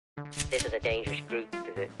This is a dangerous group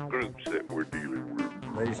to the groups that we're dealing with.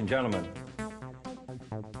 Ladies and gentlemen,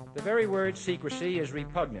 the very word secrecy is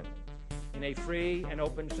repugnant in a free and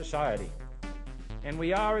open society. And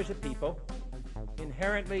we are, as a people,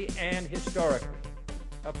 inherently and historically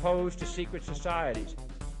opposed to secret societies,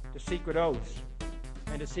 to secret oaths,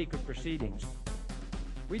 and to secret proceedings.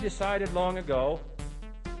 We decided long ago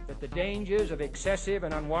that the dangers of excessive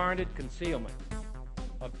and unwarranted concealment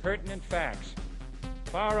of pertinent facts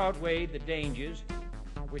far outweighed the dangers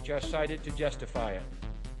which are cited to justify it.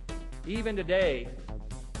 Even today,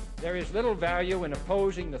 there is little value in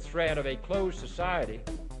opposing the threat of a closed society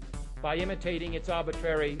by imitating its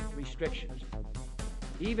arbitrary restrictions.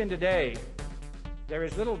 Even today, there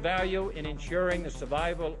is little value in ensuring the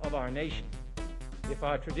survival of our nation if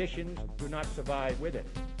our traditions do not survive with it.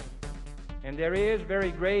 And there is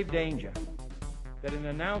very grave danger that an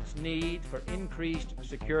announced need for increased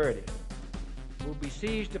security will be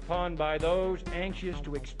seized upon by those anxious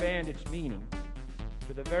to expand its meaning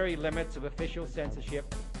to the very limits of official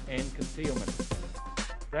censorship and concealment.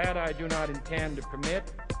 That I do not intend to permit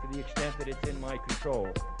to the extent that it's in my control.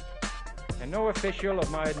 And no official of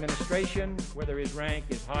my administration, whether his rank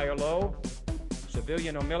is high or low,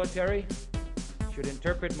 civilian or military, should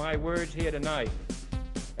interpret my words here tonight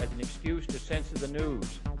as an excuse to censor the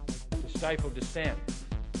news, to stifle dissent,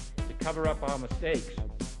 to cover up our mistakes,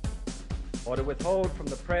 or to withhold from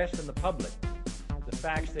the press and the public the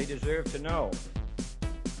facts they deserve to know.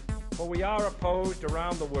 For we are opposed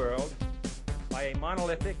around the world by a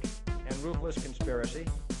monolithic and ruthless conspiracy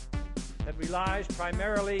that relies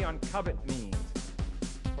primarily on covert means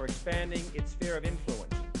for expanding its sphere of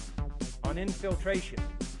influence, on infiltration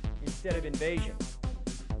instead of invasion,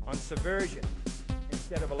 on subversion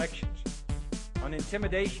instead of elections, on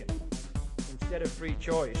intimidation instead of free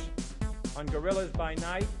choice, on guerrillas by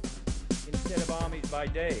night instead of armies by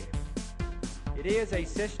day. It is a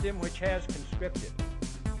system which has conscripted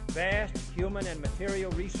vast human and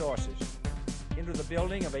material resources into the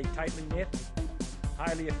building of a tightly knit,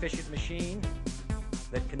 highly efficient machine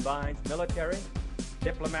that combines military,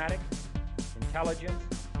 diplomatic, intelligence,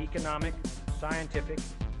 economic, scientific,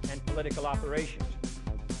 and political operations.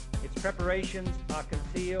 Its preparations are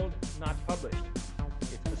concealed, not published.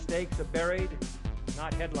 Its mistakes are buried,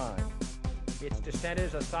 not headlined. Its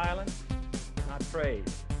dissenters are silenced, not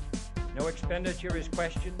praised. No expenditure is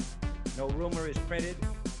questioned, no rumor is printed,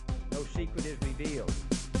 no secret is revealed.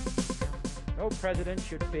 No president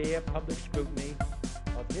should fear public scrutiny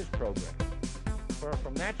of his program, for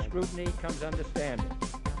from that scrutiny comes understanding,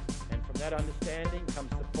 and from that understanding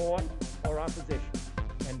comes support or opposition,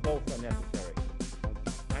 and both are necessary.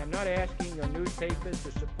 I am not asking your newspapers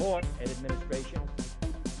to support an administration,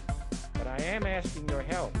 but I am asking your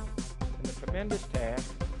help in the tremendous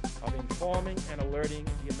task of informing and alerting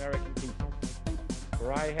the American people,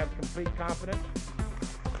 for I have complete confidence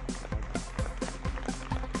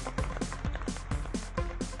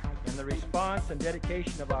in the response and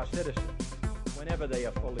dedication of our citizens whenever they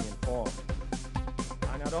are fully informed.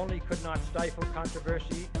 I not only could not stifle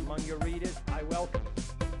controversy among your readers, I welcome it.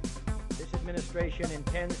 This administration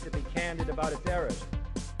intends to be candid about its errors,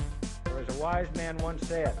 for as a wise man once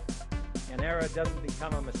said, an error doesn't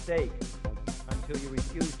become a mistake until you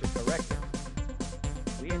refuse to correct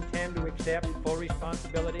it. We intend to accept full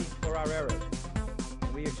responsibility for our errors,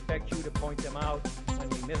 and we expect you to point them out when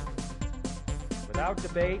we miss them. Without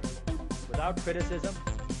debate, without criticism,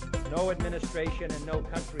 no administration and no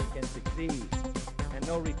country can succeed, and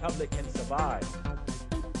no republic can survive.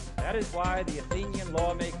 That is why the Athenian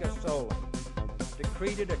lawmaker Solon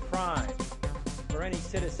decreed it a crime for any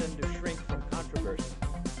citizen to shrink from controversy.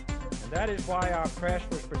 And that is why our press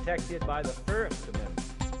was protected by the First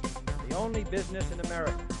Amendment, the only business in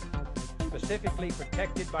America specifically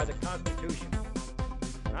protected by the Constitution,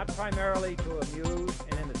 not primarily to amuse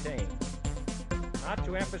and entertain, not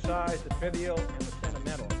to emphasize the trivial and the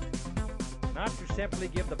sentimental, not to simply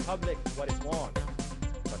give the public what it wants,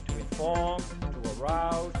 but to inform, to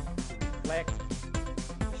arouse, to reflect,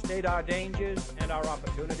 to state our dangers and our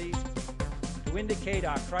opportunities, to indicate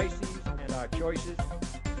our crises and our choices,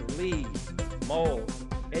 to lead, mold,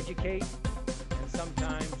 educate, and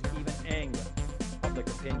sometimes even anger public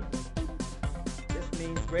opinion. This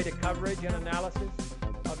means greater coverage and analysis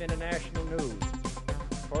of international news,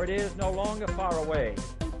 for it is no longer far away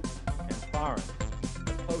and foreign,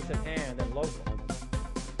 but close at hand and local.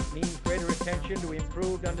 It means greater attention to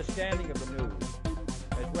improved understanding of the news,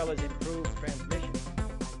 as well as improved transmission.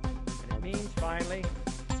 And it means, finally,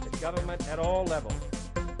 that government at all levels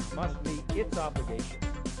must meet its obligation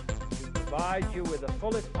to provide you with the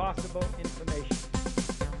fullest possible information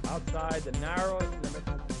outside the narrowest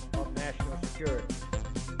limits of security.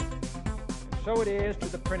 And so it is to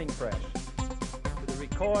the printing press, to the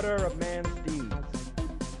recorder of man's deeds,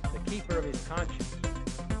 the keeper of his conscience,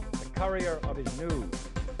 the courier of his news,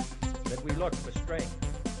 that we look for strength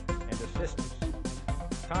and assistance,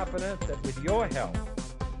 confident that with your help,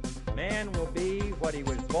 man will be what he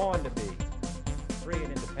was born to be, free and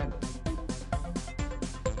independent.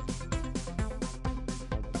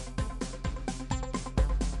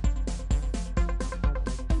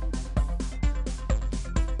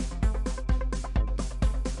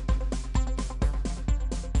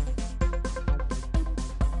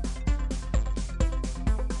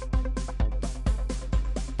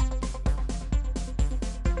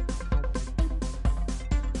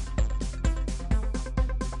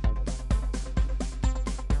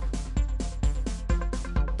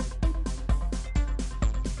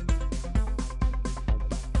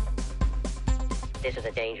 This is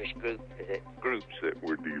a dangerous group, is it? Groups that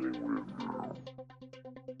we're dealing with now.